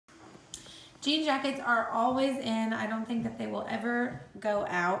Jean jackets are always in. I don't think that they will ever go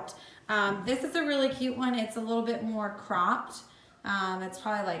out. This is a really cute one. It's a little bit more cropped. It's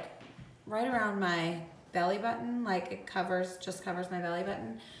probably like right around my belly button, like it just covers my belly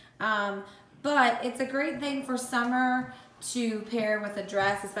button. But it's a great thing for summer to pair with a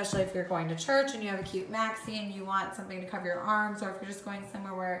dress, especially if you're going to church and you have a cute maxi and you want something to cover your arms, or if you're just going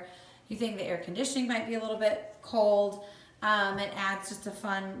somewhere where you think the air conditioning might be a little bit cold. It adds just a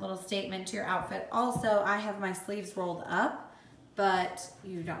fun little statement to your outfit. Also, I have my sleeves rolled up, but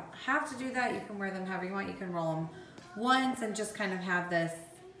you don't have to do that. You can wear them however you want. You can roll them once and just kind of have this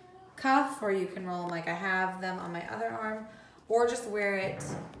cuff, or you can roll them like I have them on my other arm, or just wear it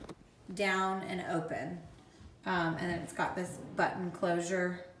down and open. And then it's got this button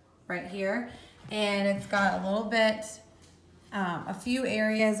closure right here, and it's got a little bit, a few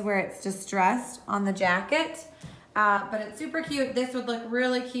areas where it's distressed on the jacket, but it's super cute. This would look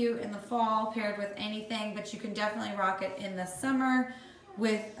really cute in the fall paired with anything, but you can definitely rock it in the summer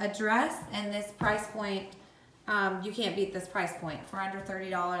with a dress. And this price point, you can't beat this price point for under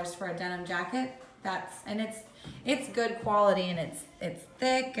 $30 for a denim jacket. And it's good quality, and it's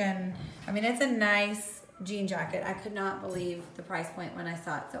thick, and I mean, it's a nice jean jacket. I could not believe the price point when I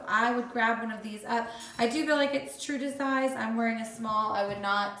saw it. So I would grab one of these up. I do feel like it's true to size. I'm wearing a small. I would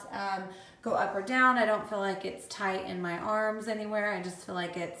not go up or down. I don't feel like it's tight in my arms anywhere. I just feel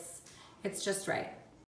like it's just right.